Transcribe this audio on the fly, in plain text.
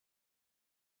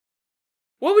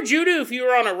What would you do if you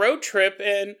were on a road trip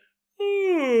and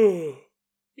you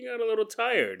got a little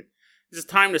tired? It's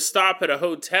time to stop at a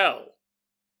hotel.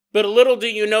 But little do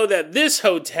you know that this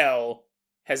hotel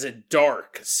has a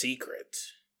dark secret.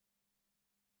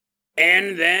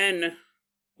 And then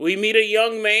we meet a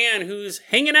young man who's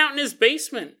hanging out in his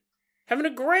basement, having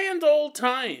a grand old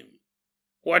time,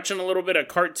 watching a little bit of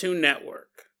Cartoon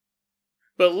Network.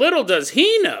 But little does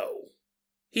he know,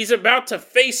 he's about to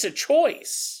face a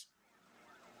choice.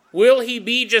 Will he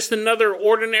be just another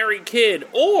ordinary kid,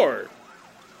 or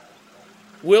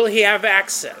will he have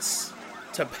access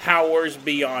to powers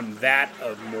beyond that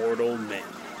of mortal men?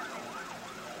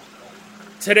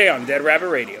 Today on Dead Rabbit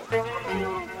Radio.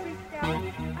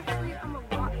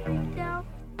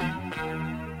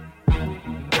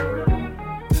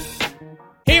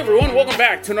 Hey everyone, welcome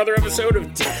back to another episode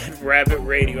of Dead Rabbit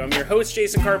Radio. I'm your host,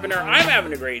 Jason Carpenter. I'm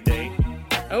having a great day.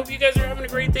 I hope you guys are having a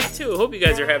great day too. I hope you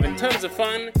guys are having tons of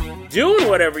fun doing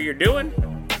whatever you're doing.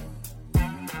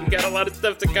 We got a lot of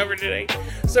stuff to cover today.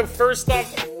 So first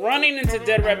off, running into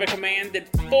Dead Rabbit Command at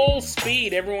full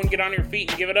speed. Everyone get on your feet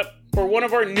and give it up for one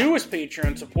of our newest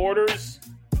Patreon supporters,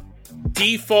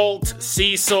 Default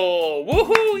Cecil.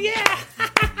 Woohoo, yeah!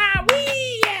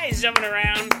 Wee! Yeah, he's jumping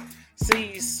around.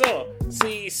 Cecil.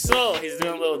 He's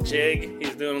doing a little jig.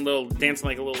 He's doing a little, dancing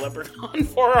like a little leprechaun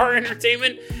for our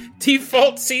entertainment.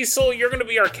 Default Cecil, you're going to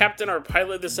be our captain, our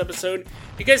pilot this episode.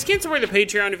 If you guys can't support the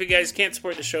Patreon, if you guys can't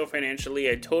support the show financially,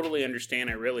 I totally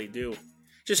understand, I really do.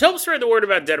 Just help spread the word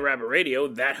about Dead Rabbit Radio.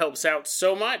 That helps out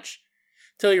so much.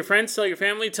 Tell your friends, tell your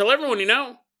family, tell everyone you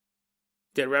know.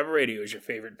 Dead Rabbit Radio is your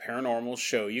favorite paranormal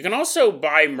show. You can also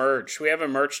buy merch. We have a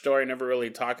merch store I never really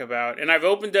talk about. And I've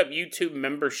opened up YouTube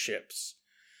memberships.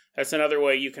 That's another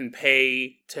way you can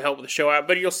pay to help the show out.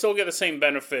 But you'll still get the same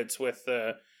benefits with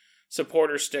the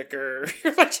supporter sticker.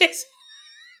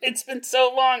 It's been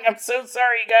so long. I'm so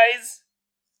sorry, guys.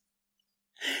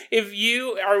 If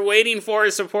you are waiting for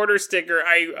a supporter sticker,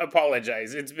 I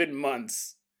apologize. It's been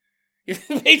months.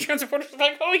 Patreon supporters are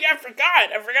like, oh yeah, I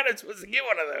forgot I was supposed to get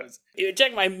one of those. You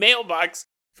check my mailbox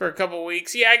for a couple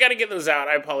weeks. Yeah, I gotta get those out.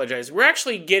 I apologize. We're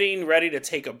actually getting ready to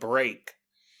take a break.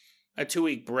 A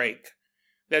 2-week break.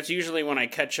 That's usually when I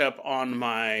catch up on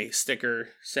my sticker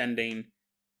sending.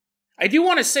 I do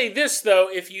want to say this, though.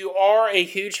 If you are a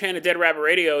huge fan of Dead Rabbit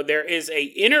Radio, there is a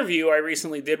interview I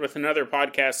recently did with another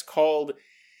podcast called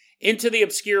Into the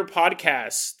Obscure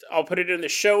Podcast. I'll put it in the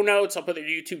show notes. I'll put their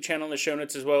YouTube channel in the show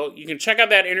notes as well. You can check out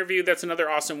that interview. That's another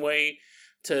awesome way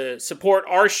to support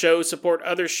our show, support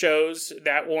other shows.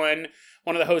 That one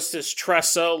of the hosts is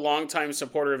Tressa, longtime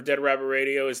supporter of Dead Rabbit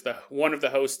Radio, is one of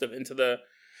the hosts of Into the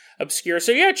Obscure.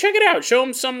 So yeah, check it out. Show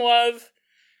them some love.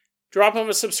 Drop them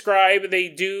a subscribe. They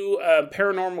do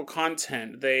paranormal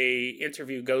content. They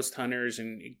interview ghost hunters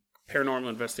and paranormal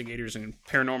investigators and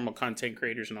paranormal content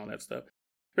creators and all that stuff.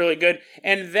 Really good.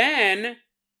 And then,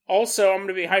 also, I'm going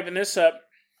to be hyping this up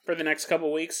for the next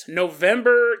couple weeks.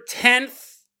 November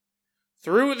 10th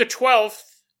through the 12th,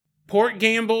 Port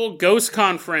Gamble Ghost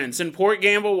Conference in Port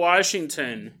Gamble,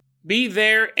 Washington. Be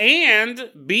there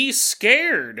and be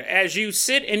scared as you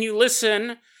sit and you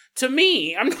listen to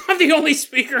me. I'm not the only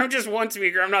speaker. I'm just one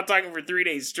speaker. I'm not talking for 3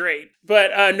 days straight.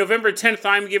 But November 10th,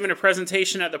 I'm giving a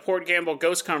presentation at the Port Gamble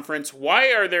Ghost Conference.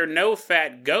 Why are there no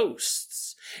fat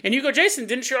ghosts? And you go, Jason,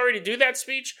 didn't you already do that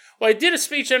speech? Well, I did a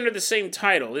speech under the same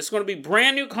title. This is going to be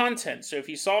brand new content. So if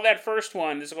you saw that first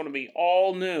one, this is going to be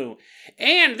all new.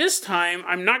 And this time,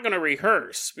 I'm not going to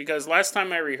rehearse. Because last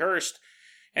time I rehearsed,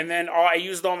 and then I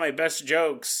used all my best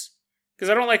jokes. Because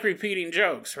I don't like repeating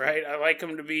jokes, right? I like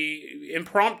them to be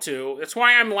impromptu. That's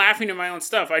why I'm laughing at my own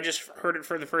stuff. I just heard it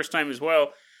for the first time as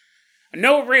well.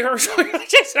 No rehearsal. I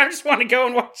just want to go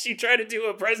and watch you try to do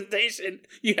a presentation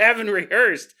you haven't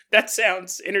rehearsed. That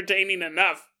sounds entertaining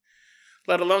enough,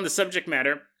 let alone the subject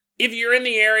matter. If you're in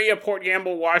the area, Port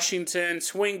Gamble, Washington,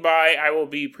 swing by. I will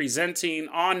be presenting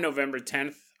on November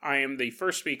 10th. I am the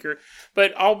first speaker,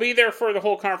 but I'll be there for the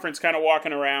whole conference, kind of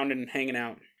walking around and hanging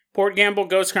out. Port Gamble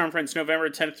Ghost Conference, November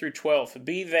 10th through 12th.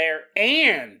 Be there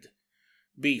and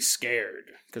be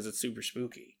scared, because it's super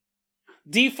spooky.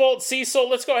 Default Cecil,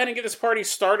 let's go ahead and get this party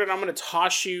started. I'm going to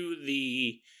toss you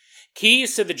the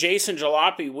keys to the Jason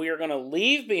Jalopy. We are going to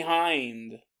leave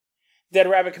behind Dead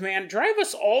Rabbit Command, drive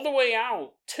us all the way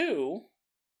out to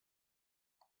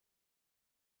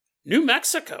New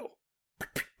Mexico.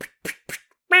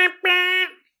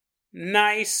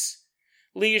 Nice,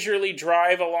 leisurely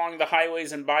drive along the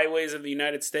highways and byways of the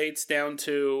United States down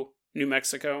to New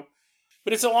Mexico.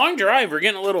 But it's a long drive. We're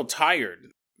getting a little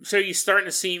tired. So you're starting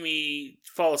to see me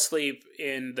fall asleep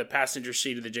in the passenger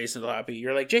seat of the Jason Jalopy.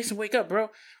 You're like, Jason, wake up, bro.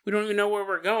 We don't even know where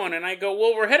we're going. And I go,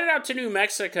 well, we're headed out to New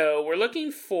Mexico. We're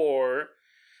looking for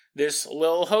this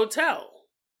little hotel.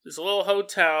 This little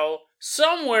hotel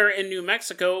somewhere in New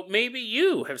Mexico. Maybe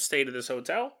you have stayed at this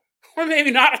hotel. Or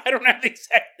maybe not. I don't have the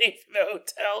exact name for the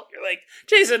hotel. You're like,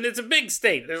 Jason, it's a big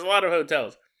state. There's a lot of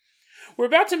hotels. We're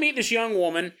about to meet this young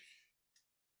woman.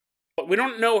 We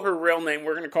don't know her real name.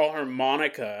 We're going to call her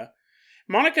Monica.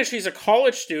 Monica, she's a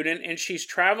college student, and she's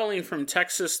traveling from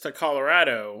Texas to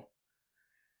Colorado.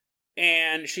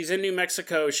 And she's in New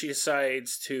Mexico. She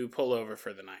decides to pull over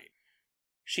for the night.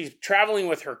 She's traveling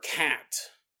with her cat.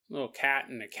 A little cat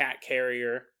in a cat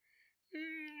carrier.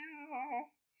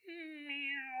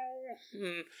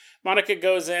 Monica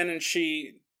goes in, and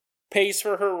she pays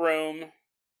for her room,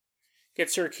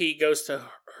 gets her key, goes to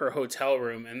her hotel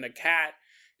room, and the cat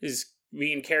is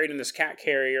being carried in this cat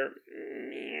carrier.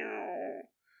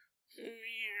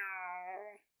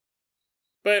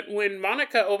 But when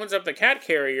Monica opens up the cat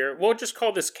carrier, we'll just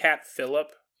call this cat Philip.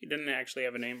 He didn't actually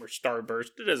have a name, or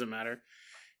Starburst. It doesn't matter.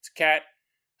 It's a cat.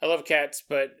 I love cats,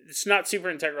 but it's not super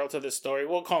integral to this story.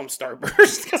 We'll call him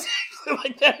Starburst, because I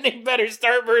like that name better.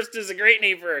 Starburst is a great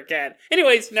name for a cat.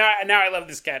 Anyways, now I love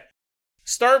this cat.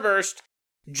 Starburst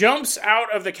jumps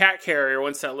out of the cat carrier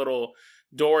once that little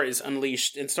door is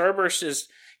unleashed, and Starburst is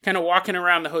kind of walking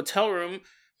around the hotel room,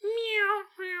 meow,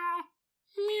 meow,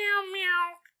 meow,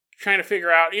 meow, trying to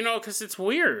figure out, because it's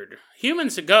weird.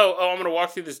 Humans go, I'm going to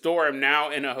walk through this door, I'm now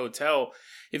in a hotel.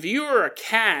 If you were a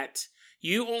cat,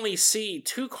 you only see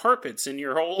two carpets in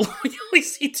your whole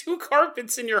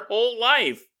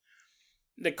life.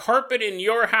 The carpet in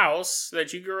your house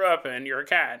that you grew up in, you're a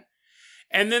cat,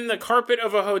 and then the carpet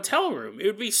of a hotel room. It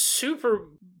would be super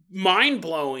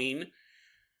mind-blowing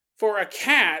for a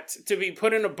cat to be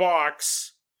put in a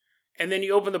box, and then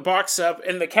you open the box up,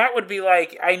 and the cat would be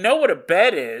like, I know what a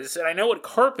bed is, and I know what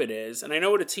carpet is, and I know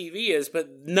what a TV is, but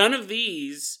none of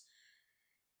these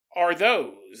are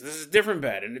those. This is a different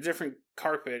bed, and a different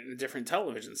carpet, and a different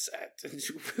television set. And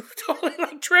you totally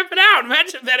tripping out.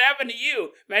 Imagine if that happened to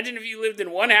you. Imagine if you lived in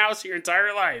one house your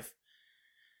entire life.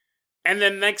 And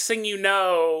then next thing you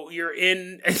know, you're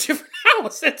in a different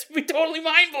house. That'd be totally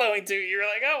mind-blowing to you. You're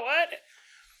like, oh, what?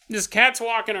 This cat's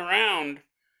walking around,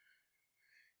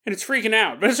 and it's freaking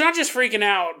out. But it's not just freaking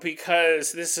out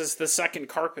because this is the second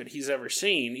carpet he's ever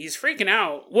seen. He's freaking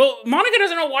out. Well, Monica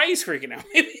doesn't know why he's freaking out.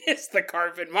 Maybe it's the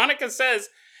carpet. Monica says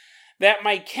that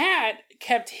my cat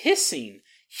kept hissing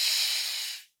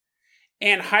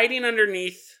and hiding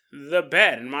underneath the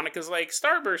bed. And Monica's like,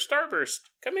 Starburst,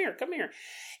 come here.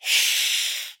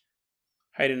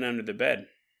 Hiding under the bed.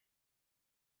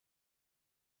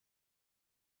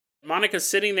 Monica's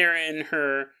sitting there in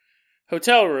her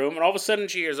hotel room, and all of a sudden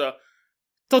she hears a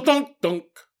dunk.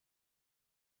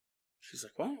 She's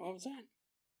like, what? What was that?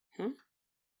 Huh?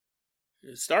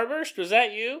 Starburst, was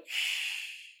that you?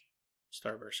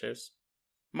 Starburst is.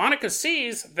 Monica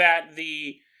sees that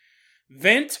the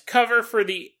vent cover for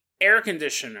the air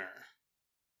conditioner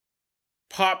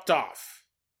popped off.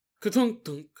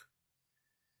 Ka-dunk.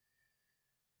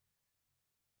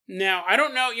 Now, I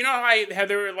don't know, how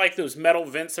there were those metal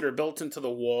vents that are built into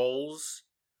the walls?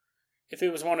 If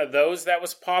it was one of those that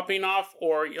was popping off,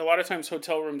 or a lot of times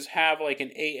hotel rooms have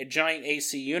a giant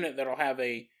AC unit that'll have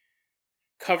a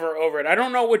cover over it. I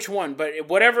don't know which one, but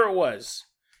whatever it was,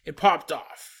 it popped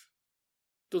off.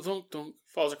 Dunk,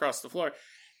 falls across the floor.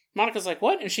 Monica's like,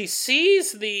 what? And she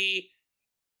sees the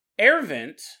air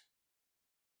vent,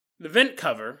 the vent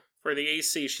cover for the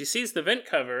AC. She sees the vent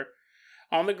cover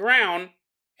on the ground,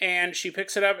 and she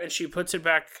picks it up and she puts it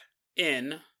back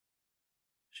in.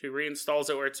 She reinstalls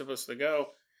it where it's supposed to go.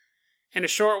 And a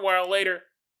short while later,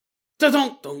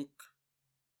 dunk.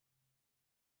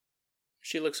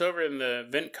 She looks over and the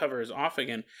vent cover is off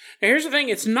again. Now here's the thing,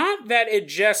 it's not that it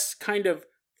just kind of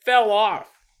fell off.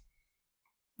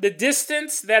 The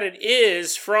distance that it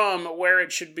is from where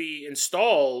it should be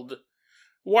installed,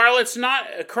 while it's not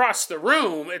across the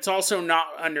room, it's also not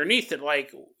underneath it.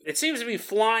 It seems to be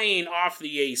flying off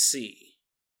the AC.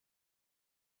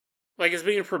 It's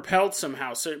being propelled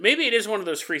somehow. So maybe it is one of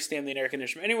those freestanding air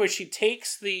conditioners. Anyway, she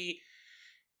takes the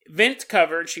vent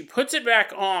cover and she puts it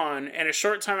back on, and a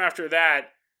short time after that,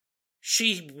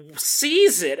 she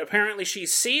sees it, apparently she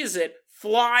sees it,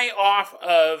 fly off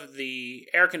of the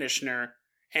air conditioner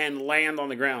and land on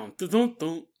the ground.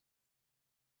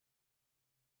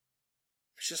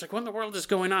 She's like, what in the world is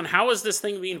going on? How is this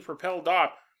thing being propelled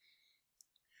off?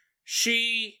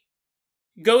 She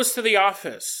goes to the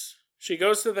office. She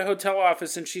goes to the hotel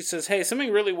office and she says, hey,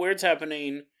 something really weird's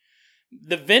happening.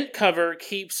 the vent cover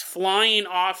keeps flying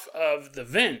off of the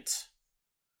vent.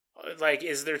 Like,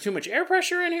 is there too much air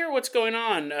pressure in here? What's going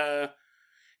on?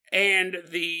 And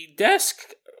the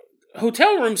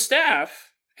hotel room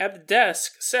staff at the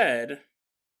desk said,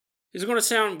 it's going to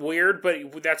sound weird,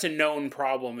 but that's a known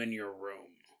problem in your room.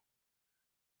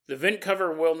 The vent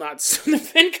cover will not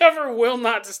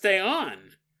stay on.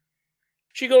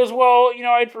 She goes, well,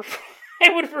 I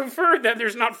would prefer that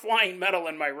there's not flying metal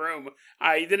in my room.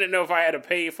 I didn't know if I had to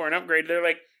pay for an upgrade. They're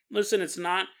like, listen, it's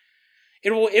not.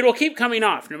 It'll keep coming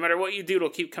off. No matter what you do, it'll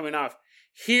keep coming off.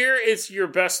 Here is your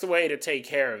best way to take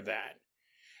care of that.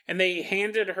 And they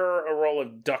handed her a roll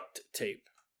of duct tape.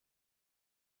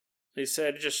 They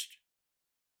said, just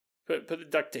put the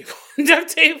duct tape on.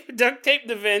 duct tape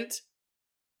the vent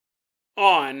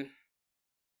on,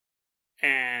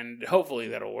 and hopefully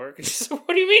that'll work. And she said,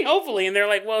 what do you mean, hopefully? And they're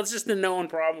like, well, it's just a known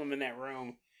problem in that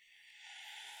room.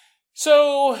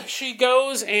 So she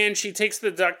goes and she takes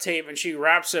the duct tape and she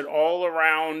wraps it all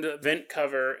around the vent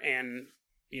cover and,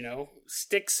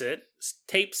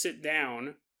 tapes it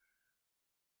down.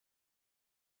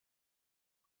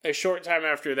 A short time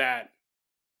after that,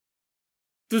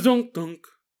 dunk,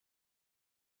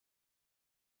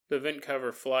 the vent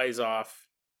cover flies off,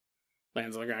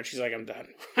 lands on the ground. She's like, I'm done.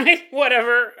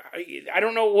 Whatever. I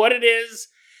don't know what it is.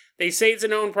 They say it's a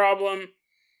known problem.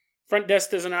 Front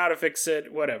desk doesn't know how to fix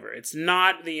it. Whatever. It's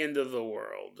not the end of the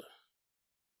world.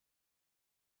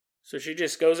 So she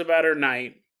just goes about her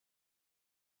night.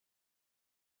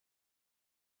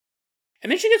 And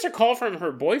then she gets a call from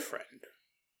her boyfriend,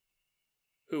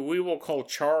 who we will call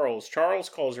Charles. Charles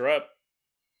calls her up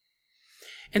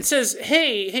and says,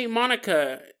 Hey,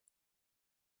 Monica,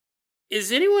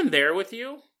 is anyone there with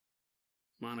you?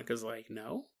 Monica's like,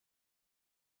 no.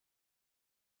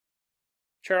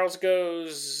 Charles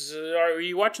goes, are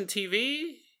you watching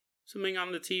TV? Something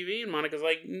on the TV? And Monica's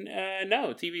like,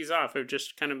 no, TV's off. I've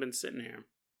just kind of been sitting here.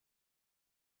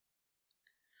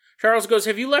 Charles goes,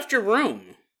 have you left your room?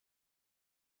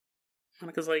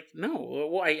 Monica's like, no.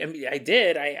 Well, I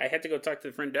did. I had to go talk to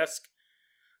the front desk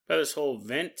about this whole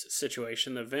vent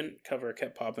situation. The vent cover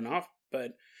kept popping off.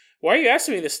 But why are you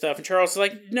asking me this stuff? And Charles is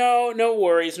like, no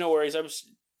worries.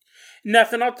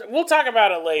 Nothing. We'll talk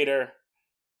about it later.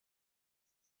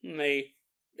 And they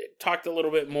talked a little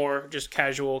bit more, just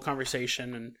casual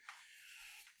conversation, and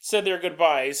said their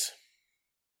goodbyes.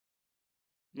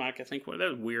 Monica, that was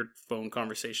a weird phone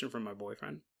conversation from my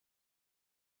boyfriend.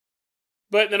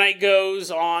 But the night goes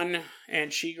on,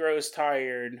 and she grows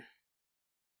tired.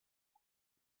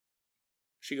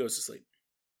 She goes to sleep.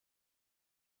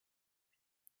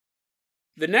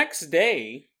 The next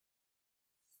day,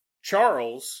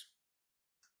 Charles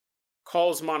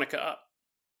calls Monica up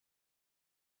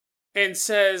and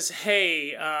says,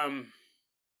 hey,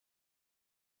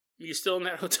 you still in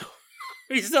that hotel?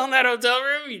 Are you still in that hotel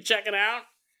room? You checking out?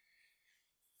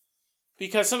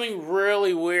 Because something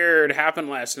really weird happened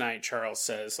last night, Charles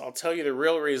says. I'll tell you the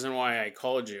real reason why I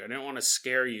called you. I didn't want to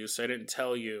scare you, so I didn't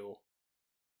tell you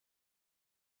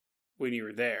when you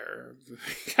were there.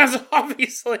 Because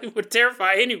obviously it would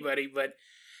terrify anybody, but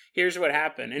here's what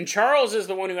happened. And Charles is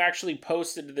the one who actually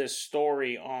posted this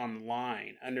story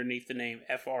online underneath the name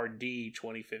FRD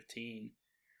 2015.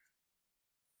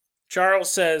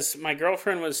 Charles says, my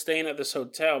girlfriend was staying at this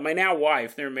hotel. My now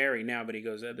wife, they're married now, but he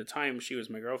goes, at the time she was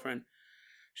my girlfriend.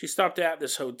 She stopped at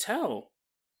this hotel,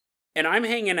 and I'm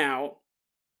hanging out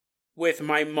with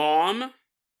my mom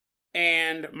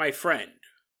and my friend.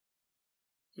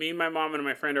 Me and my mom and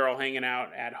my friend are all hanging out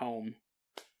at home.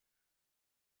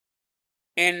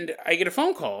 And I get a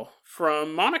phone call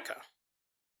from Monica.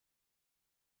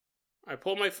 I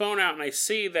pull my phone out and I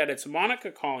see that it's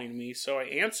Monica calling me, so I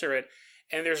answer it,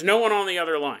 and there's no one on the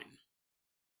other line.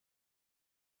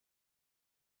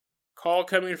 Call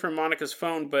coming from Monica's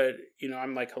phone, but,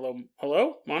 I'm like,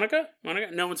 hello, Monica?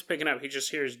 No one's picking up. He just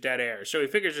hears dead air. So he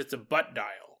figures it's a butt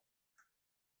dial.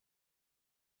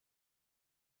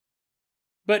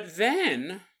 But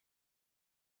then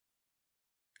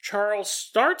Charles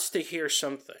starts to hear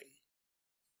something.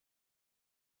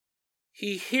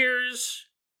 He hears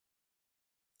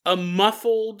a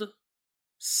muffled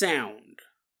sound.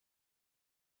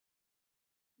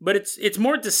 But it's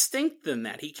more distinct than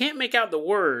that. He can't make out the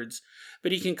words,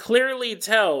 but he can clearly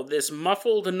tell this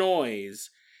muffled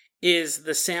noise is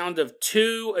the sound of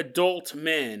two adult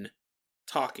men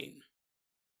talking.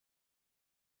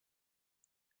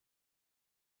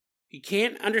 He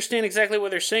can't understand exactly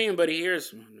what they're saying, but he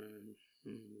hears...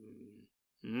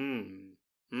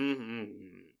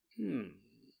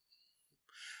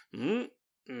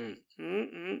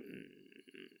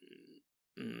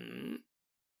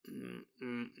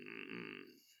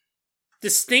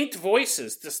 distinct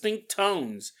voices, distinct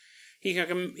tones. He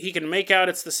can make out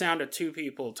it's the sound of two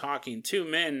people talking, two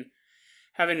men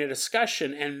having a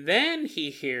discussion, and then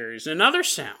he hears another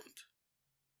sound.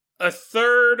 A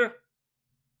third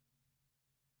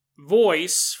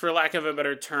voice, for lack of a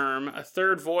better term, a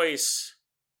third voice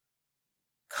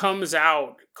comes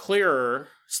out clearer,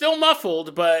 still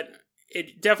muffled, but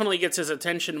it definitely gets his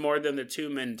attention more than the two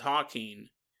men talking.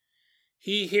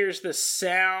 He hears the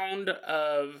sound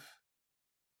of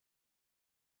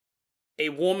a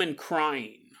woman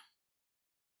crying,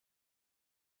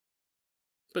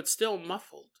 but still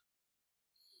muffled.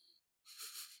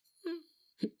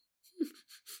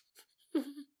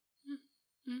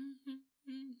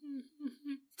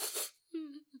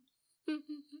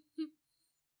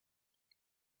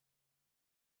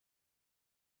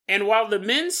 And while the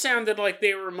men sounded like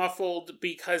they were muffled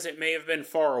because it may have been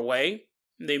far away,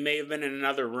 they may have been in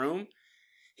another room,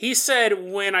 he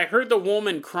said, when I heard the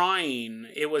woman crying,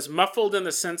 it was muffled in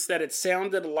the sense that it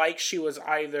sounded like she was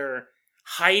either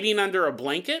hiding under a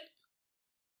blanket,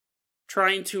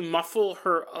 trying to muffle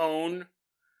her own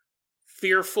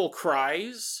fearful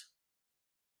cries,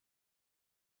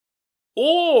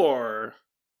 or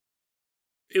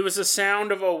it was the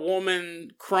sound of a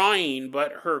woman crying,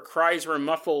 but her cries were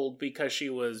muffled because she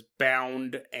was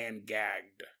bound and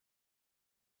gagged.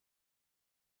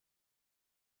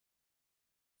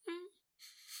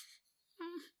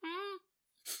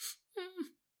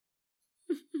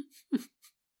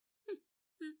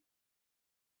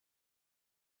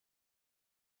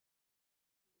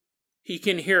 He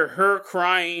can hear her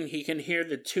crying. He can hear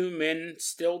the two men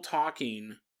still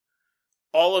talking.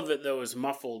 All of it, though, is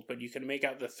muffled, but you can make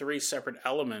out the three separate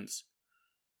elements.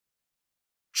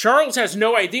 Charles has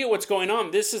no idea what's going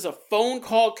on. This is a phone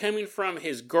call coming from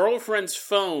his girlfriend's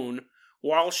phone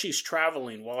while she's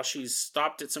traveling, while she's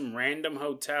stopped at some random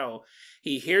hotel.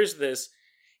 He hears this.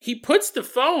 He puts the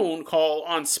phone call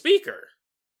on speaker.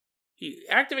 He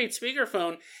activates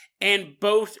speakerphone, and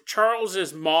both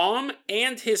Charles's mom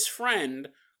and his friend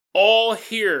all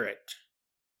hear it.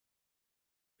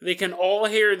 They can all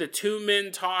hear the two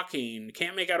men talking,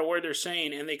 can't make out a word they're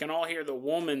saying, and they can all hear the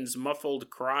woman's muffled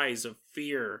cries of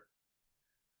fear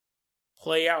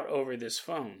play out over this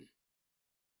phone.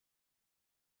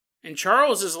 And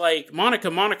Charles is like,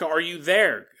 Monica, are you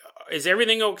there? Is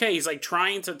everything okay? He's like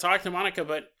trying to talk to Monica,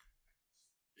 but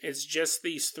it's just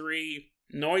these three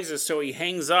noises, so he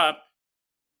hangs up,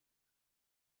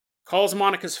 calls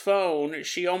Monica's phone.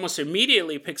 She almost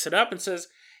immediately picks it up and says,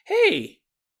 "Hey,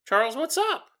 Charles, what's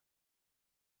up?"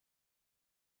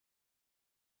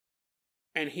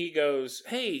 And he goes,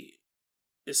 "Hey,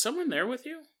 is someone there with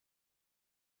you?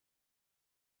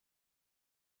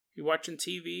 You watching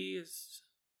TV? Is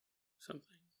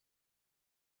something?"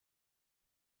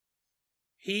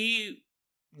 He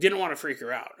didn't want to freak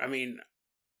her out. I mean,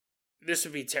 this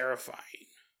would be terrifying.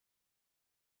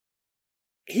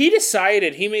 He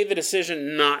made the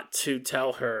decision not to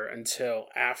tell her until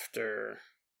after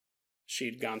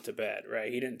she'd gone to bed,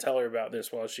 right? He didn't tell her about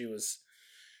this while she was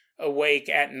awake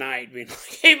at night, being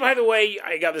like, "Hey, by the way,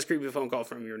 I got this creepy phone call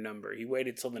from your number." He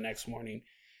waited till the next morning,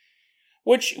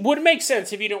 which would make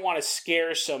sense if you didn't want to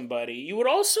scare somebody. You would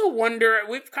also wonder,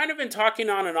 we've kind of been talking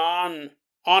on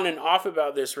and off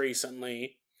about this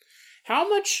recently, how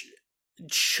much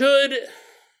should,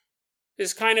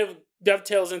 this kind of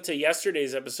dovetails into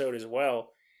yesterday's episode as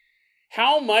well,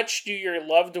 how much do your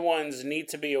loved ones need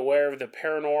to be aware of the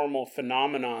paranormal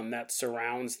phenomenon that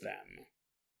surrounds them?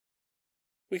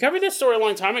 We covered this story a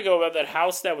long time ago about that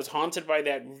house that was haunted by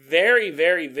that very,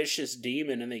 very vicious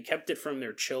demon, and they kept it from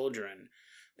their children.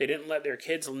 They didn't let their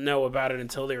kids know about it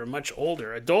until they were much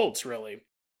older. Adults, really.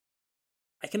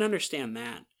 I can understand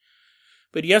that.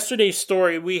 But yesterday's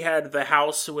story, we had the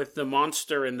house with the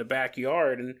monster in the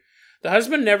backyard, and the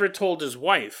husband never told his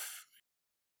wife.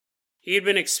 He had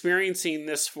been experiencing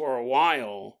this for a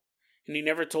while, and he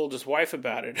never told his wife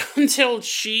about it until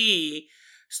she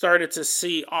started to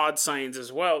see odd signs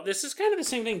as well. This is kind of the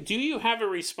same thing. Do you have a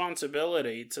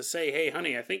responsibility to say, "Hey,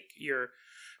 honey, I think your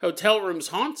hotel room's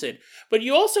haunted"? But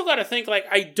you also got to think, like,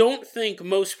 I don't think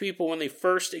most people, when they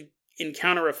first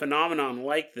encounter a phenomenon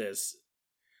like this,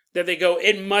 that they go,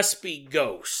 "It must be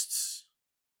ghosts.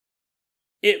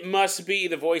 It must be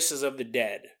the voices of the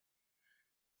dead."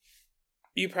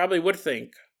 You probably would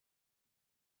think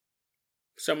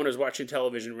someone is watching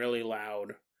television really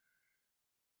loud.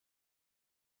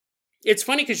 It's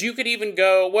funny because you could even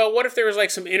go, well, what if there was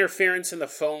like some interference in the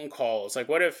phone calls? Like,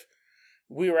 what if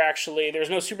we were actually, there's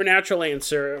no supernatural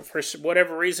answer, for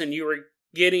whatever reason you were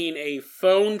getting a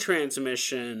phone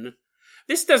transmission.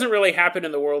 this doesn't really happen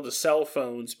in the world of cell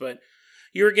phones, but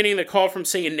you're getting the call from,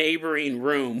 say, a neighboring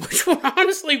room, which would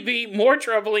honestly be more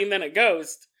troubling than a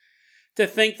ghost, to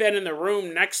think that in the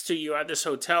room next to you at this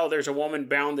hotel, there's a woman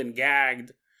bound and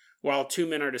gagged while two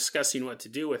men are discussing what to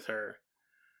do with her.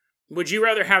 Would you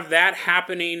rather have that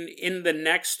happening in the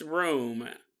next room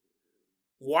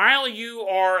while you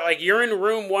are, like, you're in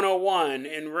room 101,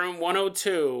 in room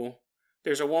 102,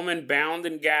 there's a woman bound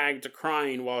and gagged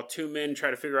crying while two men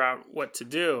try to figure out what to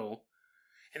do.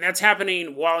 And that's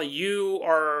happening while you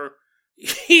are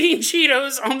eating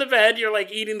Cheetos on the bed. You're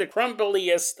like eating the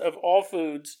crumbliest of all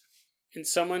foods in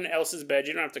someone else's bed.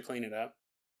 You don't have to clean it up.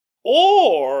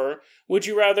 Or would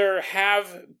you rather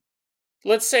have,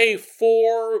 let's say,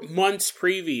 4 months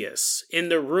previous, in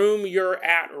the room you're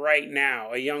at right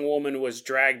now, a young woman was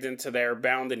dragged into there,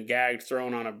 bound and gagged,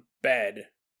 thrown on a bed,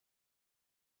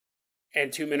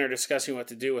 and two men are discussing what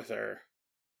to do with her.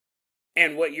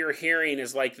 And what you're hearing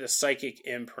is like the psychic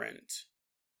imprint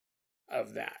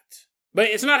of that. But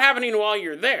it's not happening while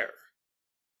you're there.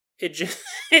 It just,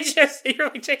 you're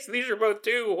like, Jason, these are both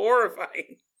too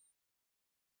horrifying.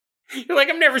 You're like,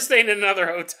 I'm never staying in another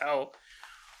hotel.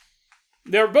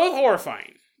 They're both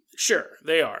horrifying. Sure,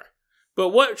 they are. But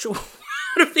what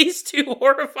of these two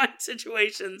horrifying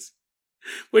situations,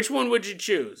 which one would you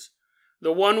choose?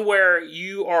 The one where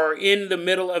you are in the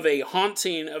middle of a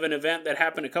haunting of an event that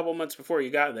happened a couple months before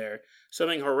you got there.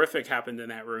 Something horrific happened in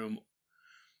that room.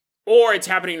 Or it's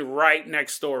happening right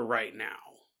next door right now.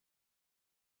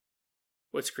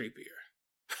 What's creepier?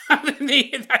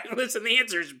 Listen, the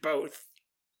answer is both.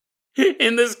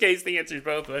 In this case, the answer is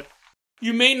both. But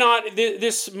you may not,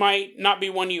 this might not be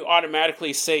one you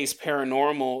automatically say is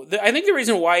paranormal. I think the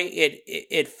reason why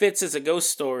it fits as a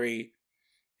ghost story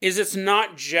is it's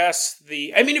not just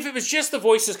if it was just the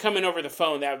voices coming over the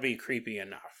phone, that would be creepy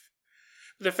enough.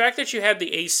 But the fact that you had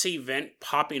the AC vent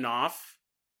popping off,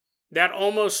 that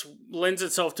almost lends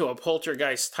itself to a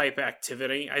poltergeist type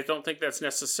activity. I don't think that's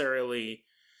necessarily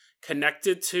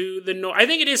connected to the noise. I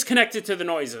think it is connected to the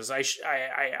noises. I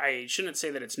shouldn't say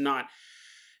that it's not.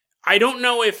 I don't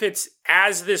know if it's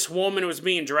as this woman was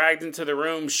being dragged into the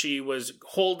room, she was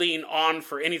holding on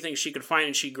for anything she could find,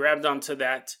 and she grabbed onto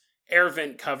that air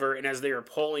vent cover, and as they were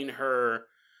pulling her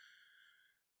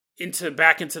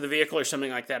back into the vehicle or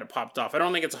something like that, it popped off. I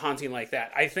don't think it's a haunting like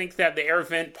that. I think that the air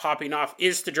vent popping off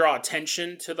is to draw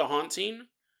attention to the haunting.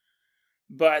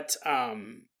 But but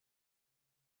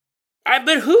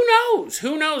who knows?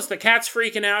 Who knows? The cat's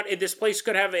freaking out. This place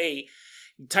could have a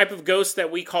type of ghost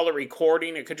that we call a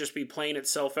recording. It could just be playing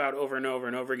itself out over and over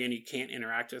and over again. You can't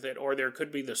interact with it. Or there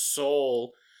could be the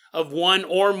soul of one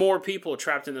or more people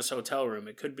trapped in this hotel room.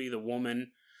 It could be the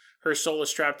woman. Her soul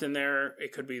is trapped in there.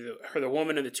 It could be the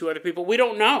woman and the two other people. We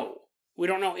don't know. We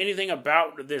don't know anything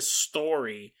about this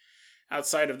story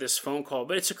outside of this phone call.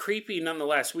 But it's a creepy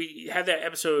nonetheless. We had that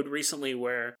episode recently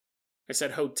where I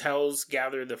said hotels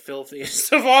gather the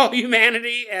filthiest of all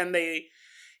humanity, and they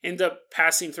end up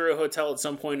passing through a hotel at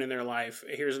some point in their life.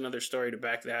 Here's another story to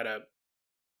back that up.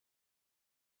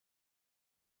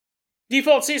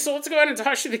 Default Cecil, let's go ahead and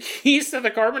toss you the keys to the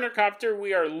Carpenter Copter.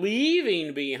 We are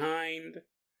leaving behind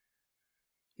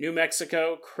New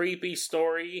Mexico. Creepy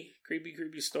story. Creepy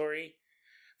story.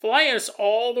 Fly us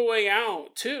all the way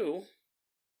out to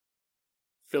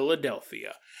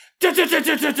Philadelphia.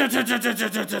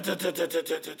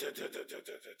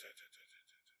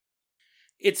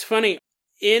 It's funny.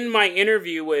 In my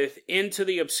interview with Into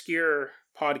the Obscure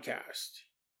podcast,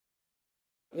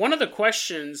 one of the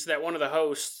questions that one of the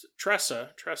hosts,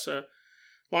 Tressa,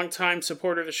 longtime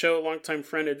supporter of the show, longtime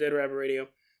friend of Dead Rabbit Radio,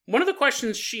 one of the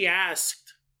questions she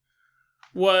asked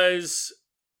was,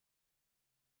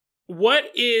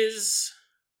 what is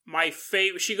my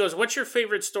favorite? She goes, what's your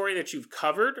favorite story that you've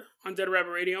covered on Dead Rabbit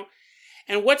Radio?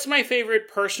 And what's my favorite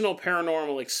personal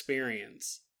paranormal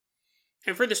experience?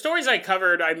 And for the stories I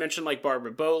covered, I mentioned like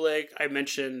Barbara Bolick. I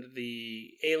mentioned the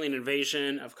alien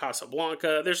invasion of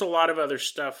Casablanca. There's a lot of other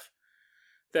stuff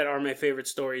that are my favorite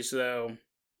stories, though.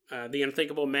 The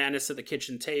Unthinkable Madness at the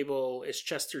Kitchen Table, Is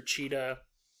Chester Cheetah,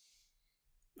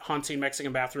 Haunting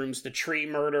Mexican Bathrooms, The Tree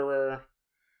Murderer.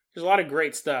 There's a lot of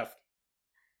great stuff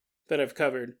that I've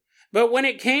covered. But when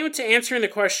it came to answering the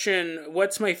question,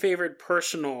 what's my favorite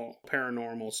personal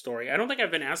paranormal story? I don't think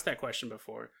I've been asked that question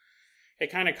before.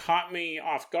 It kind of caught me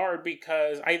off guard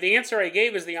because the answer I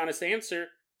gave is the honest answer.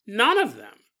 None of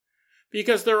them.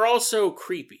 Because they're all so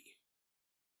creepy.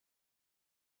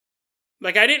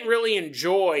 Like, I didn't really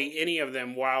enjoy any of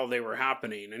them while they were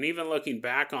happening. And even looking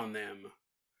back on them.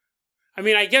 I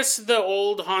mean, I guess the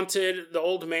old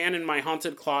man in my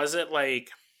haunted closet, like,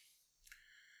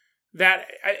 that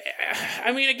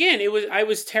I mean, again, I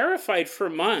was terrified for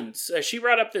months. She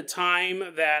brought up the time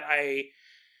that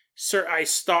I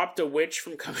stopped a witch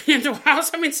from coming into a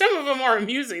house. I mean, some of them are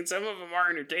amusing, some of them are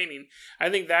entertaining. I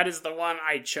think that is the one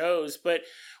I chose. But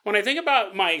when I think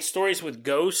about my stories with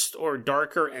ghosts or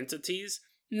darker entities,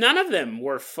 none of them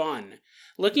were fun.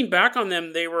 Looking back on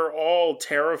them, they were all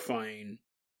terrifying.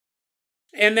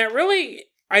 And that really,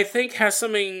 I think, has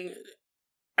something...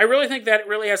 I really think that it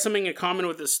really has something in common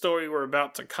with the story we're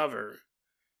about to cover.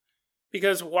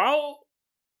 Because while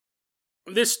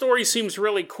this story seems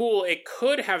really cool, it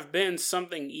could have been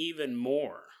something even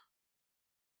more.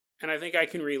 And I think I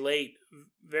can relate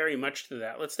very much to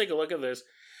that. Let's take a look at this.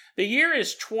 The year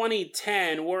is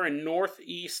 2010. We're in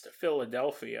Northeast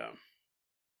Philadelphia.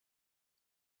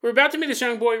 We're about to meet this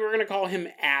young boy. We're going to call him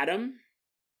Adam.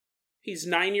 He's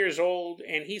 9 years old,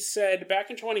 and he said back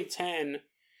in 2010,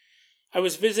 I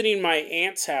was visiting my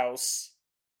aunt's house,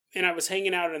 and I was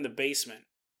hanging out in the basement.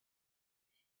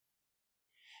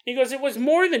 He goes, it was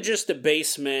more than just a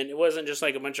basement. It wasn't just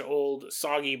like a bunch of old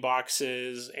soggy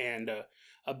boxes and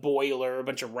a boiler, a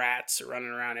bunch of rats running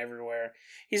around everywhere.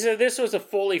 He said this was a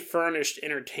fully furnished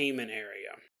entertainment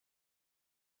area.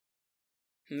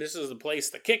 And this is the place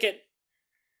to kick it.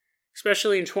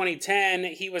 Especially in 2010,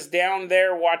 he was down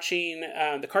there watching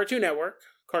the Cartoon Network.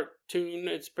 Cartoon,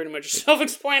 it's pretty much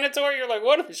self-explanatory. You're like,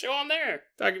 what are they showing there?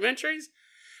 Documentaries?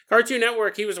 Cartoon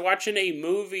Network, he was watching a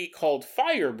movie called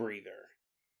Fire Breather.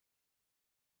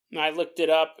 And I looked it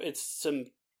up. It's some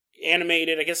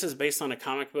animated, I guess it's based on a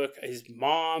comic book. His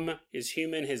mom is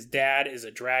human, his dad is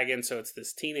a dragon, so it's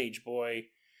this teenage boy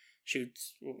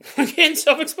shoots. Again,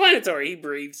 self-explanatory. He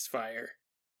breathes fire.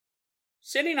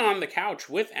 Sitting on the couch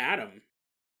with Adam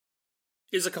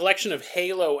is a collection of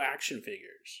Halo action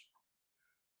figures.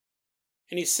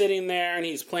 And he's sitting there and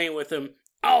he's playing with them.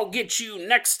 I'll get you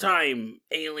next time,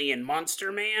 alien monster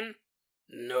man.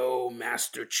 No,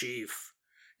 Master Chief.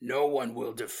 No one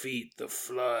will defeat the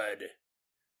Flood.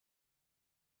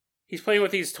 He's playing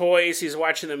with these toys. He's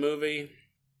watching the movie.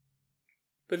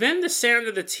 But then the sound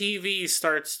of the TV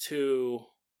starts to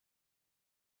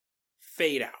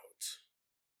fade out.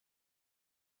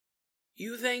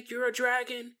 You think you're a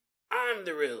dragon? I'm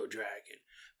the real dragon.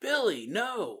 Billy,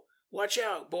 no. Watch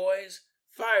out, boys.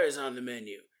 Fire's on the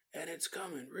menu, and it's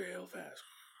coming real fast.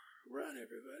 Run,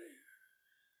 everybody.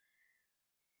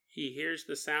 He hears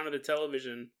the sound of the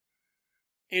television,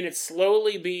 and it's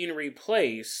slowly being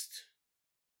replaced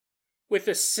with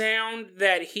a sound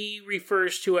that he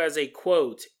refers to as a,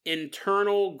 quote,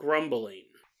 internal grumbling.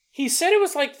 He said it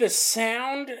was like the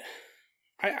sound...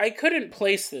 I couldn't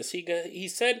place this. He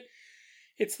said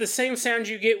it's the same sound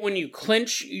you get when you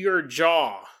clench your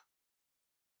jaw.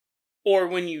 Or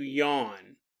when you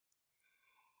yawn.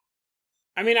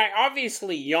 I mean, I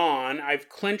obviously yawn. I've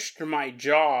clenched my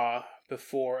jaw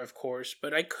before, of course,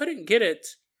 but I couldn't get it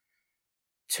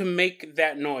to make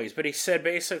that noise. But he said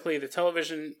basically the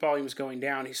television volume's going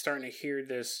down. He's starting to hear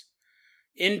this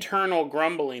internal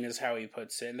grumbling is how he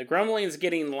puts it. And the grumbling is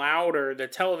getting louder. The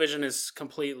television is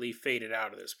completely faded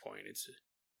out at this point. It's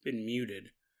been muted.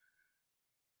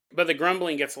 But the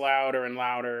grumbling gets louder and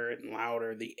louder and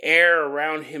louder. The air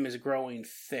around him is growing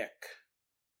thick.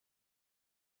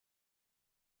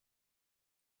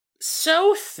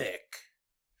 So thick,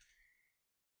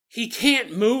 he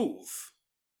can't move.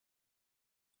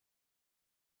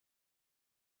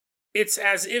 It's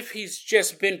as if he's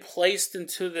just been placed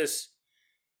into this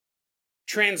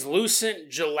translucent,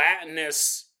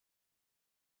 gelatinous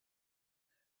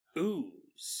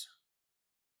ooze.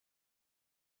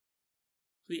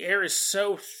 The air is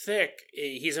so thick,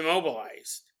 he's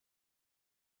immobilized.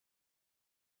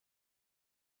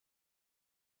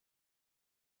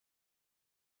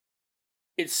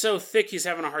 It's so thick, he's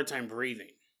having a hard time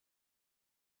breathing.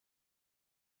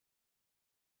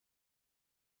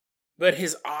 But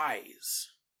his eyes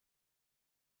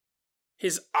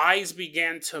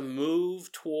began to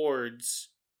move towards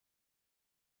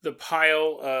the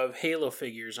pile of Halo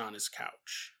figures on his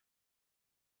couch.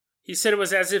 He said it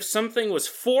was as if something was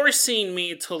forcing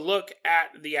me to look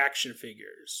at the action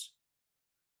figures.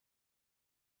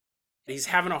 He's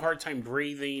having a hard time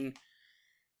breathing.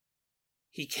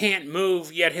 He can't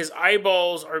move, yet his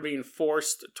eyeballs are being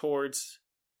forced towards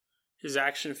his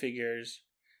action figures.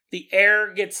 The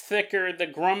air gets thicker, the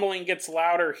grumbling gets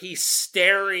louder. He's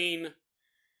staring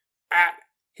at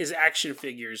his action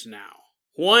figures now.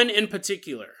 One in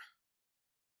particular.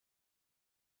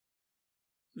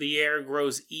 The air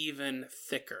grows even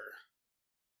thicker.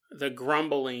 The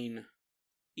grumbling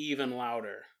even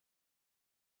louder.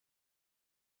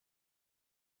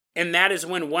 And that is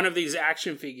when one of these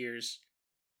action figures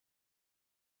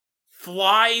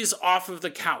flies off of the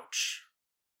couch,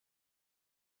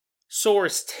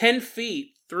 soars 10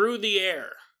 feet through the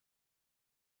air,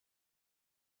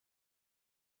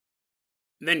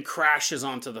 then crashes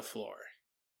onto the floor.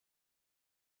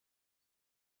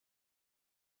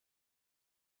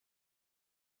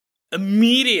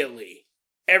 Immediately,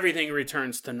 everything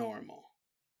returns to normal.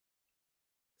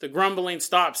 The grumbling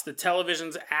stops. The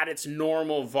television's at its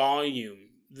normal volume.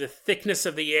 The thickness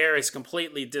of the air is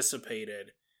completely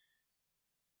dissipated.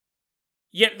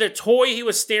 Yet the toy he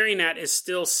was staring at is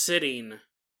still sitting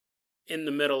in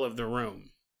the middle of the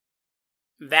room.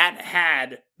 That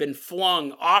had been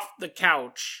flung off the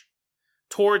couch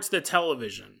towards the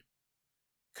television,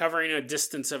 covering a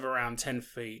distance of around 10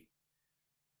 feet.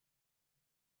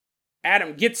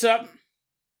 Adam gets up,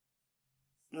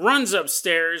 runs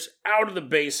upstairs, out of the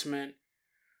basement,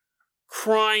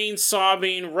 crying,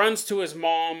 sobbing, runs to his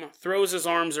mom, throws his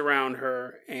arms around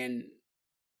her, and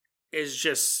is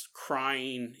just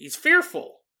crying. He's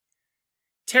fearful,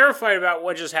 terrified about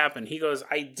what just happened. He goes,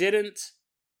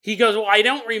 well, I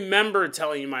don't remember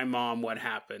telling my mom what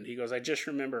happened. He goes, I just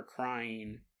remember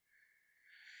crying.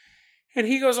 And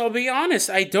he goes, I'll be honest,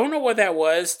 I don't know what that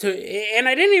was, and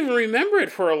I didn't even remember it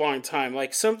for a long time.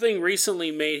 Like, something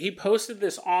recently he posted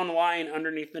this online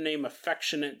underneath the name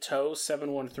Affectionate Toe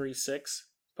 7136.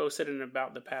 Posted it in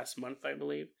about the past month, I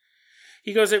believe.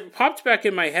 He goes, it popped back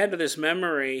in my head, this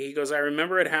memory. He goes, I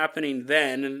remember it happening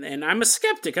then, and I'm a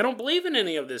skeptic. I don't believe in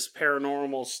any of this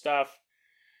paranormal stuff.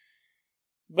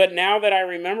 But now that I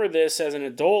remember this as an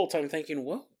adult, I'm thinking,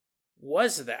 what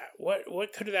was that?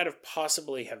 What could that have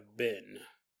possibly have been?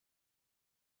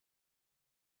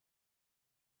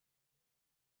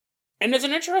 And it's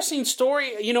an interesting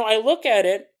story. You know, I look at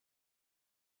it,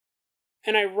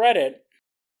 and I read it,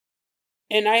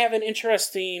 and I have an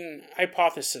interesting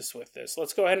hypothesis with this.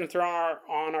 Let's go ahead and throw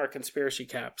on our conspiracy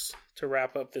caps to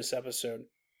wrap up this episode.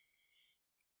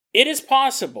 It is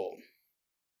possible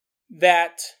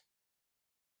that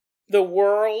the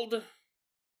world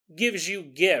gives you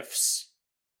gifts,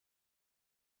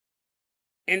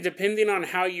 and depending on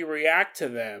how you react to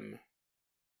them,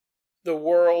 the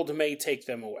world may take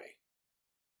them away.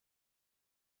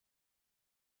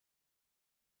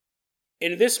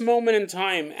 In this moment in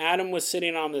time, Adam was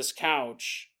sitting on this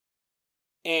couch,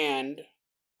 and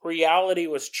reality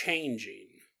was changing.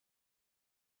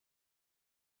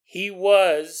 He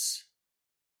was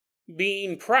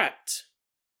being prepped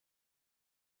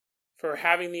for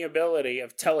having the ability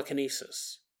of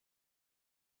telekinesis.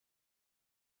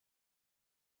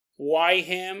 Why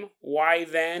him? Why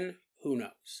then? Who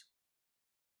knows?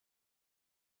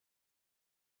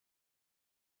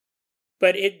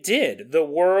 But it did. The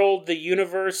world, the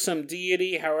universe, some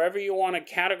deity, however you want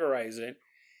to categorize it,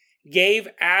 gave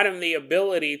Adam the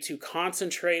ability to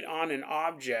concentrate on an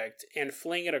object and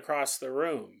fling it across the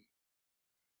room.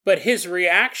 But his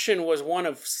reaction was one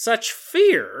of such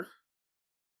fear,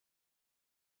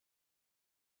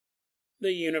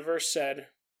 the universe said,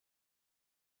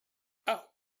 oh,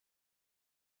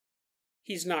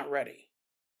 he's not ready.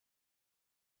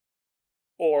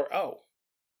 Or, oh,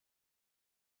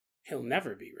 he'll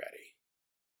never be ready.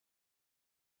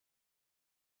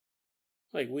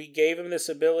 Like, we gave him this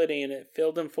ability and it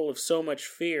filled him full of so much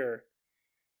fear,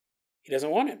 he doesn't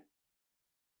want it.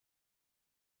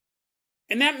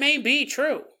 And that may be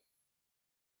true.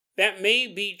 That may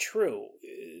be true.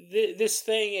 This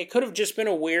thing, it could have just been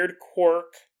a weird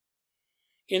quirk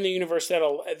in the universe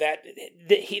that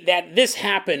this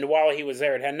happened while he was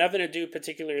there. It had nothing to do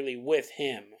particularly with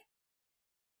him.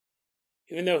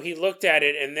 Even though he looked at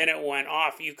it and then it went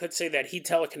off, you could say that he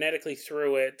telekinetically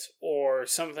threw it, or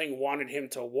something wanted him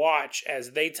to watch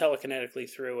as they telekinetically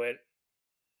threw it.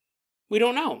 We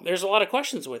don't know. There's a lot of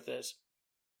questions with this.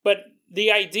 But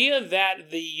the idea that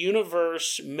the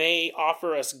universe may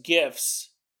offer us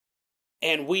gifts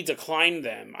and we decline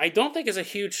them, I don't think is a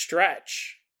huge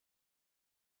stretch.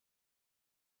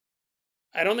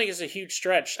 I don't think it's a huge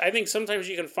stretch. I think sometimes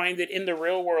you can find it in the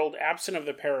real world, absent of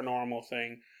the paranormal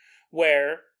thing,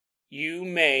 where you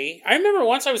may... I remember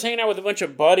once I was hanging out with a bunch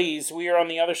of buddies. We were on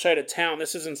the other side of town.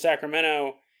 This is in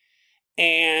Sacramento.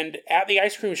 And at the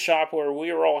ice cream shop where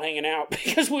we were all hanging out,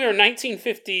 because we were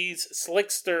 1950s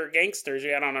slickster gangsters,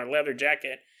 we had on our leather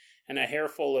jacket and a hair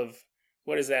full of,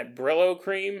 what is that, Brillo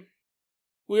cream?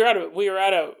 We were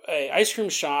at a ice cream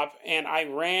shop, and I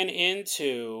ran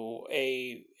into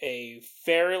a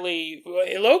fairly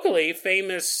locally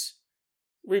famous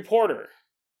reporter.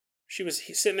 She was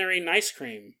sitting there eating ice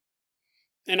cream.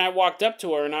 And I walked up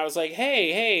to her and I was like,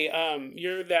 hey,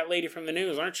 you're that lady from the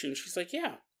news, aren't you? And she's like,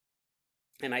 yeah.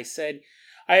 And I said,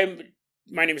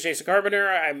 my name is Jason Carpenter.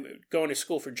 I'm going to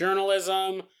school for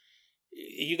journalism.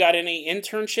 You got any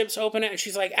internships open? And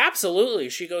she's like, absolutely.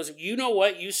 She goes, you know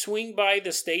what? You swing by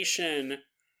the station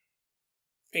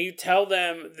and you tell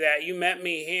them that you met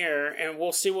me here and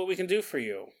we'll see what we can do for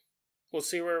you. We'll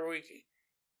see where we...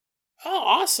 Oh,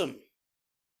 awesome.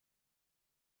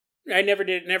 I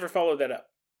never followed that up.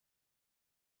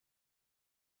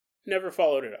 Never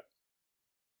followed it up.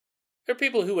 There are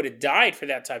people who would have died for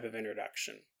that type of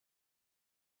introduction.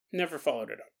 Never followed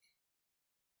it up.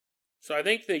 So I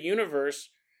think the universe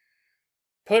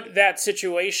put that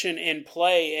situation in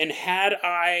play, and had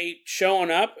I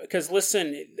shown up, because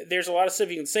listen, there's a lot of stuff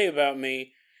you can say about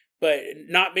me, but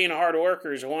not being a hard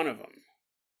worker is one of them.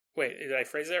 Wait, did I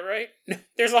phrase that right?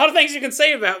 There's a lot of things you can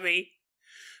say about me,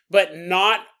 but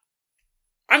not...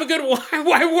 I'm a good...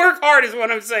 I work hard is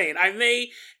what I'm saying. I may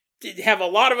have a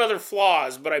lot of other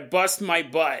flaws, but I bust my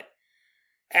butt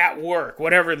at work,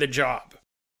 whatever the job.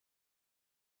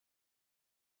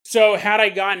 So had I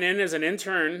gotten in as an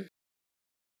intern,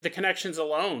 the connections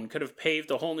alone could have paved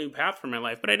a whole new path for my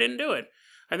life, but I didn't do it.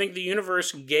 I think the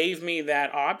universe gave me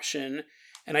that option,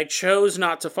 and I chose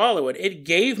not to follow it. It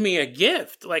gave me a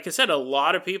gift. Like I said, a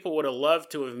lot of people would have loved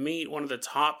to have met one of the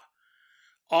top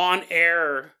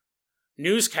on-air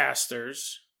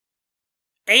newscasters,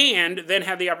 and then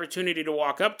had the opportunity to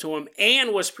walk up to him,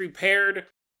 and was prepared.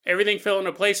 Everything fell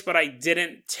into place, but I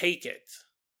didn't take it.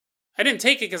 I didn't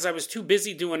take it because I was too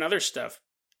busy doing other stuff,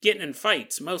 getting in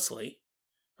fights, mostly.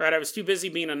 Right? I was too busy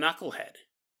being a knucklehead.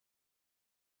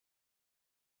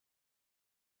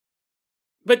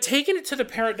 But taking it to the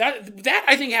parent, that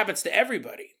I think happens to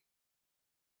everybody.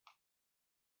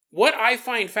 What I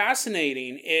find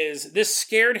fascinating is this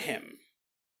scared him.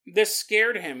 This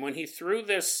scared him when he threw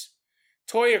this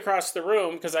toy across the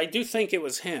room, because I do think it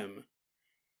was him.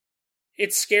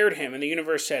 It scared him, and the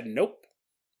universe said, nope.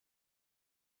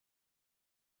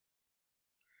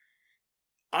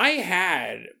 I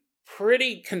had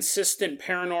pretty consistent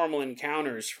paranormal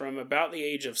encounters from about the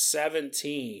age of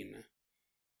 17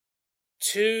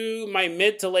 to my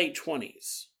mid to late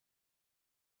 20s.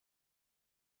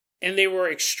 And they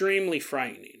were extremely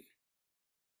frightening.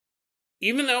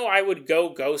 Even though I would go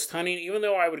ghost hunting, even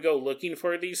though I would go looking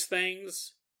for these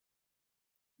things,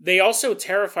 they also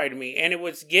terrified me, and it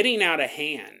was getting out of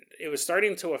hand. It was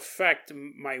starting to affect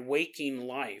my waking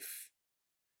life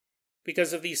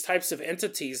because of these types of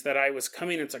entities that I was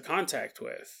coming into contact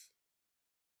with.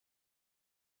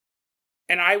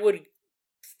 And I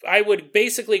would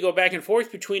basically go back and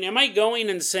forth between, am I going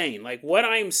insane? Like, what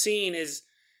I'm seeing is,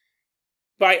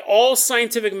 by all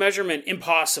scientific measurement,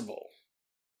 impossible.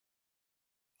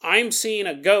 I'm seeing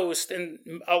a ghost, and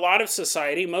a lot of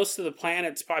society, most of the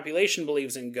planet's population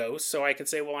believes in ghosts, so I could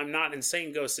say, well, I'm not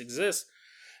insane, ghosts exist.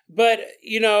 But,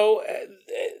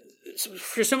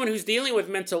 for someone who's dealing with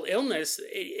mental illness,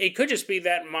 it could just be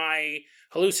that my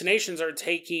hallucinations are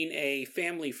taking a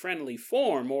family-friendly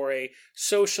form or a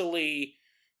socially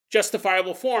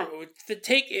justifiable form.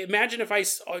 Imagine if I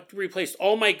replaced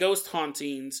all my ghost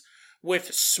hauntings with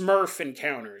Smurf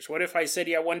encounters. What if I said,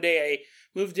 one day I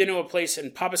moved into a place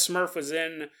and Papa Smurf was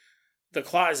in the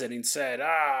closet and said,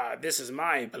 this is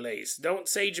my place. Don't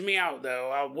sage me out,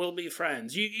 though. We'll be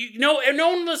friends. No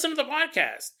one listened to the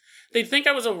podcast. They'd think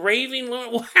I was a raving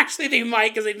lunatic. Well, actually, they might,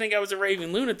 because they think I was a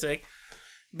raving lunatic.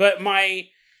 But I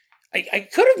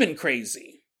could have been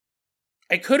crazy.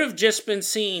 I could have just been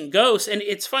seeing ghosts. And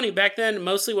it's funny, back then,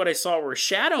 mostly what I saw were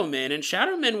shadow men. And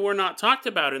shadow men were not talked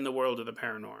about in the world of the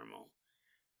paranormal.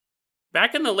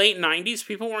 Back in the late 90s,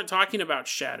 people weren't talking about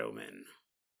shadow men.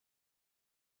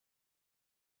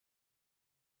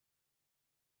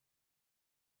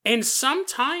 And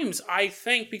sometimes I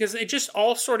think, because it just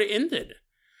all sort of ended,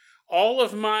 all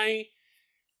of my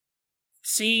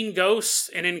seeing ghosts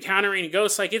and encountering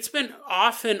ghosts, it's been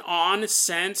off and on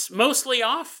since, mostly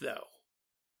off though.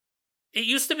 It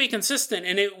used to be consistent,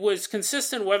 and it was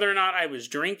consistent whether or not I was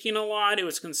drinking a lot. It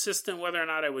was consistent whether or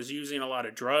not I was using a lot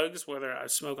of drugs, whether I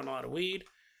was smoking a lot of weed.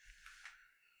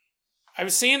 I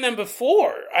was seeing them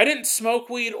before. I didn't smoke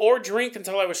weed or drink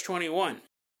until I was 21.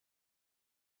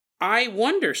 I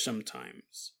wonder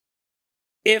sometimes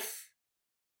if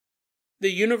the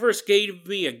universe gave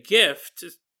me a gift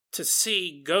to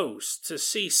see ghosts, to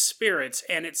see spirits,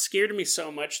 and it scared me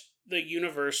so much, the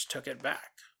universe took it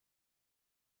back.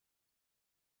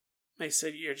 They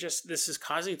said, this is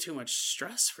causing too much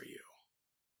stress for you.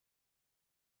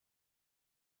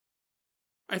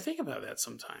 I think about that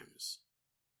sometimes.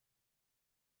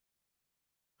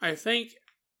 I think,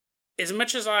 as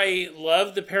much as I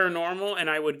love the paranormal and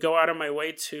I would go out of my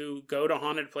way to go to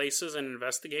haunted places and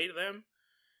investigate them,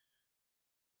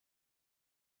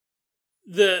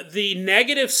 the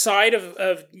negative side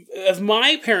of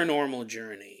my paranormal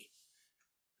journey,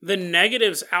 the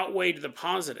negatives outweighed the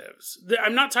positives.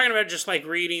 I'm not talking about just like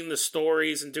reading the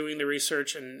stories and doing the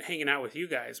research and hanging out with you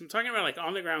guys. I'm talking about like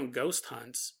on the ground ghost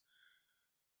hunts.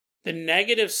 The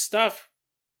negative stuff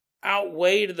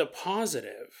outweighed the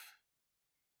positive.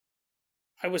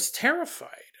 I was terrified.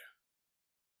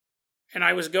 And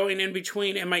I was going in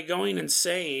between, am I going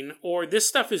insane? Or this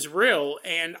stuff is real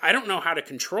and I don't know how to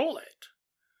control it.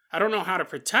 I don't know how to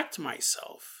protect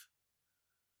myself.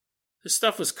 This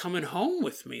stuff was coming home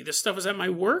with me. This stuff was at my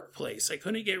workplace. I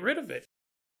couldn't get rid of it.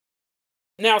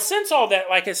 Now, since all that,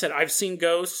 like I said, I've seen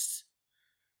ghosts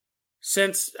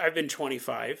since I've been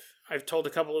 25. I've told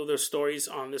a couple of those stories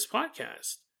on this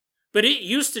podcast. But it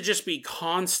used to just be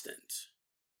constant.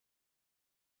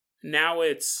 Now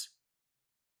it's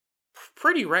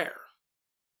pretty rare.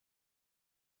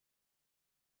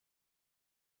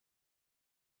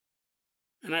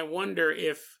 And I wonder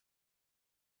if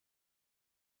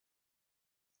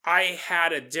I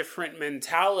had a different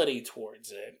mentality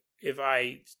towards it, if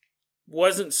I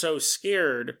wasn't so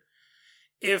scared,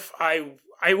 if I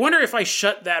wonder if I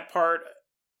shut that part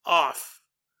off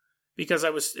because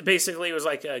it was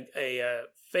like a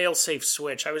fail-safe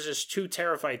switch. I was just too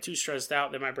terrified, too stressed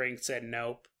out that my brain said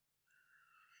nope.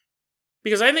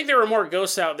 Because I think there are more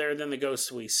ghosts out there than the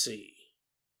ghosts we see.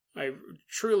 I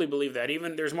truly believe that.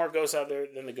 Even there's more ghosts out there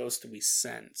than the ghosts we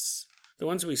sense. The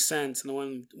ones we sense and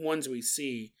the ones we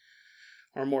see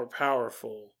are more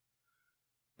powerful.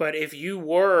 But if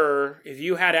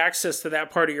you had access to that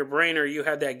part of your brain or you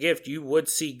had that gift, you would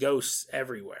see ghosts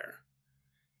everywhere.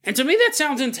 And to me, that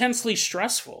sounds intensely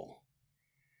stressful.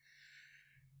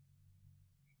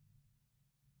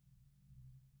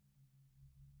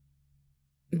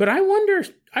 But I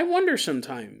wonder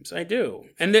sometimes. I do.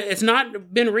 And it's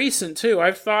not been recent, too.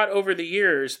 I've thought over the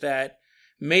years that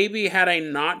maybe had I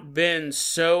not been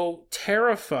so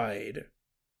terrified,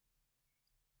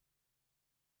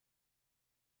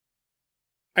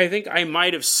 I think I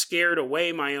might have scared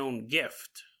away my own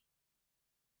gift.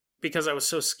 Because I was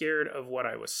so scared of what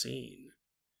I was seeing.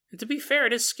 And to be fair,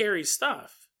 it is scary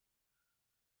stuff.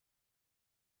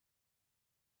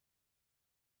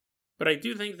 But I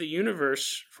do think the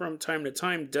universe, from time to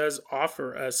time, does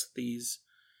offer us these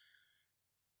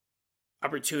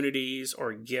opportunities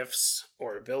or gifts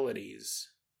or abilities.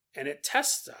 And it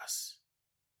tests us.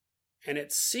 And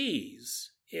it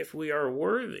sees if we are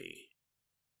worthy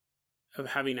of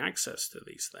having access to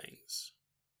these things.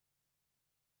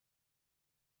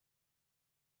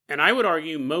 And I would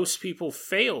argue most people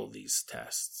fail these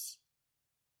tests.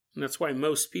 And that's why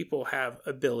most people have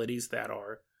abilities that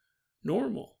are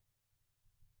normal.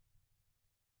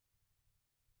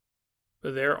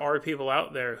 But there are people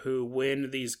out there who, when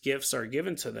these gifts are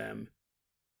given to them,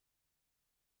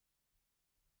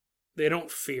 they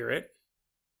don't fear it.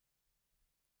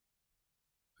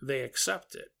 They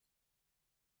accept it.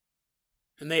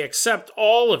 And they accept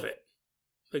all of it,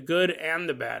 the good and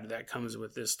the bad that comes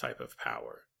with this type of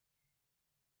power.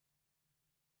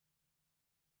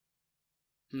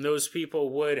 And those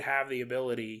people would have the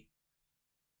ability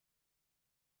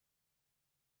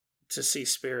to see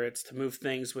spirits, to move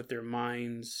things with their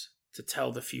minds, to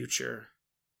tell the future.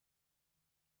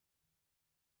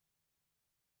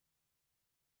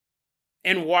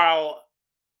 And while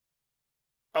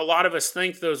a lot of us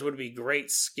think those would be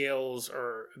great skills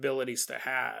or abilities to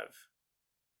have,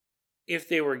 if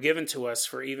they were given to us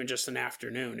for even just an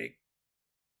afternoon, it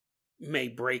may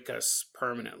break us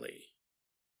permanently.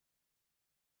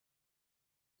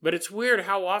 But it's weird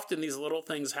how often these little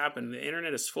things happen. The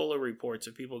internet is full of reports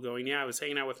of people going, yeah, I was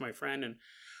hanging out with my friend and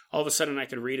all of a sudden I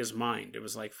could read his mind. It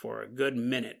was like for a good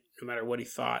minute, no matter what he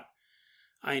thought,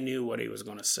 I knew what he was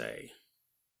going to say.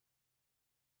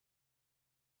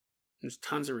 There's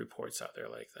tons of reports out there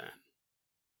like that.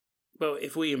 But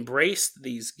if we embraced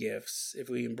these gifts, if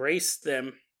we embraced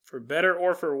them for better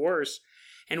or for worse,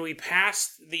 and we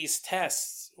passed these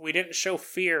tests, we didn't show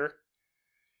fear,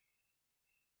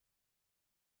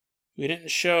 we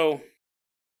didn't show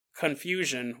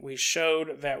confusion, we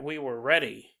showed that we were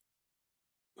ready.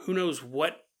 Who knows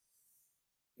what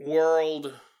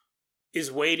world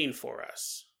is waiting for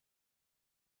us?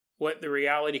 What the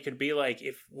reality could be like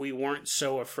if we weren't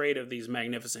so afraid of these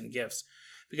magnificent gifts.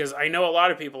 Because I know a lot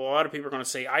of people are going to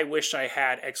say, I wish I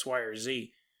had X, Y, or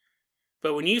Z.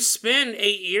 But when you spend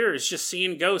 8 years just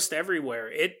seeing ghosts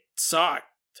everywhere, it sucked.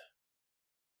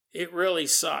 It really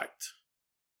sucked.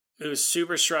 It was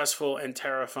super stressful and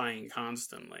terrifying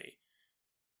constantly.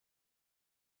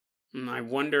 And I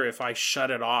wonder if I shut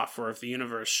it off or if the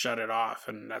universe shut it off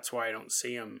and that's why I don't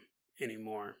see them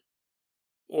anymore.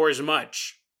 or as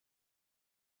much.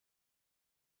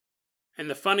 And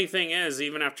the funny thing is,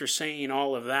 even after saying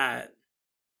all of that,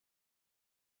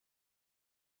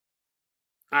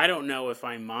 I don't know if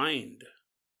I mind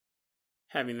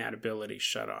having that ability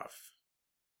shut off.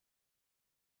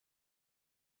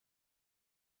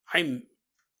 I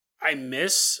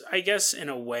miss, I guess, in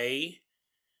a way,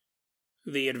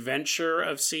 the adventure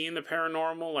of seeing the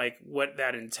paranormal, like what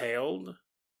that entailed.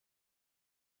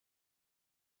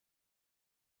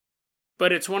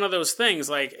 But it's one of those things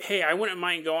like, hey, I wouldn't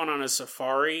mind going on a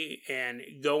safari and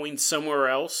going somewhere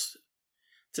else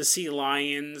to see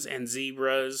lions and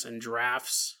zebras and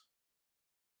giraffes.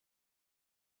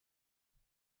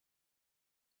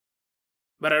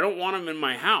 But I don't want them in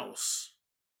my house.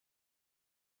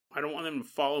 I don't want them to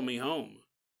follow me home.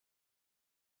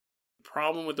 The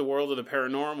problem with the world of the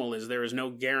paranormal is there is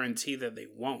no guarantee that they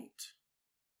won't.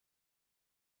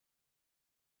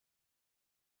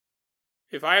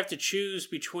 If I have to choose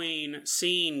between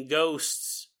seeing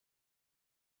ghosts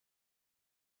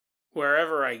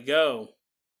wherever I go,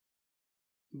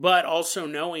 but also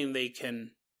knowing they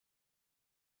can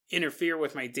interfere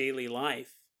with my daily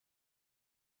life,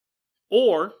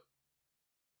 or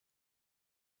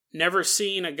never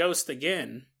seeing a ghost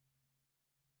again,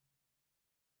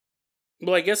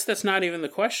 well, I guess that's not even the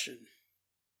question.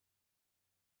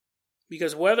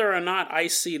 Because whether or not I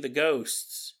see the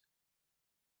ghosts,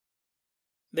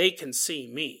 they can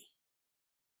see me.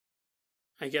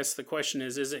 I guess the question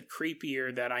is it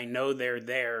creepier that I know they're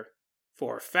there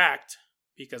for a fact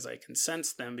because I can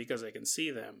sense them, because I can see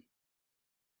them?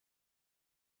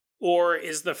 Or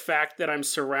is the fact that I'm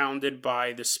surrounded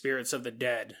by the spirits of the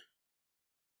dead,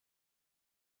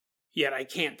 yet I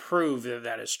can't prove that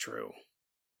that is true?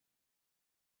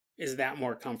 Is that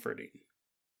more comforting?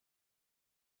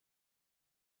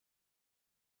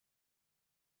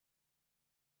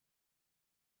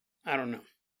 I don't know.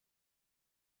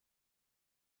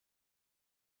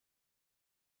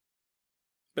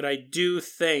 But I do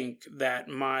think that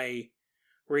my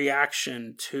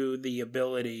reaction to the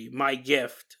ability, my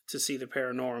gift to see the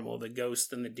paranormal, the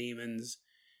ghosts and the demons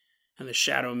and the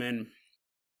shadow men,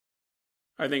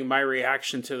 I think my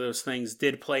reaction to those things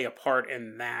did play a part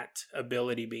in that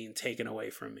ability being taken away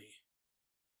from me.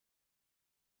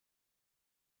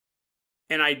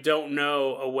 And I don't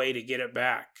know a way to get it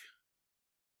back.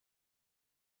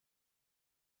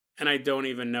 And I don't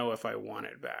even know if I want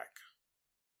it back.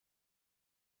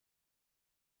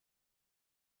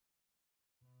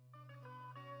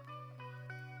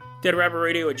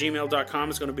 DeadRabbitRadio@gmail.com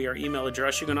is going to be our email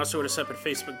address. You can also hit us up at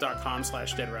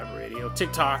Facebook.com/DeadRabbitRadio.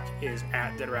 TikTok is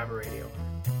at DeadRabbitRadio.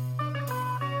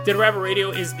 Dead Rabbit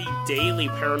Radio is the daily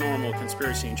paranormal,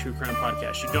 conspiracy, and true crime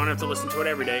podcast. You don't have to listen to it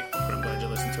every day, but I'm glad you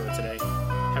listened to it today.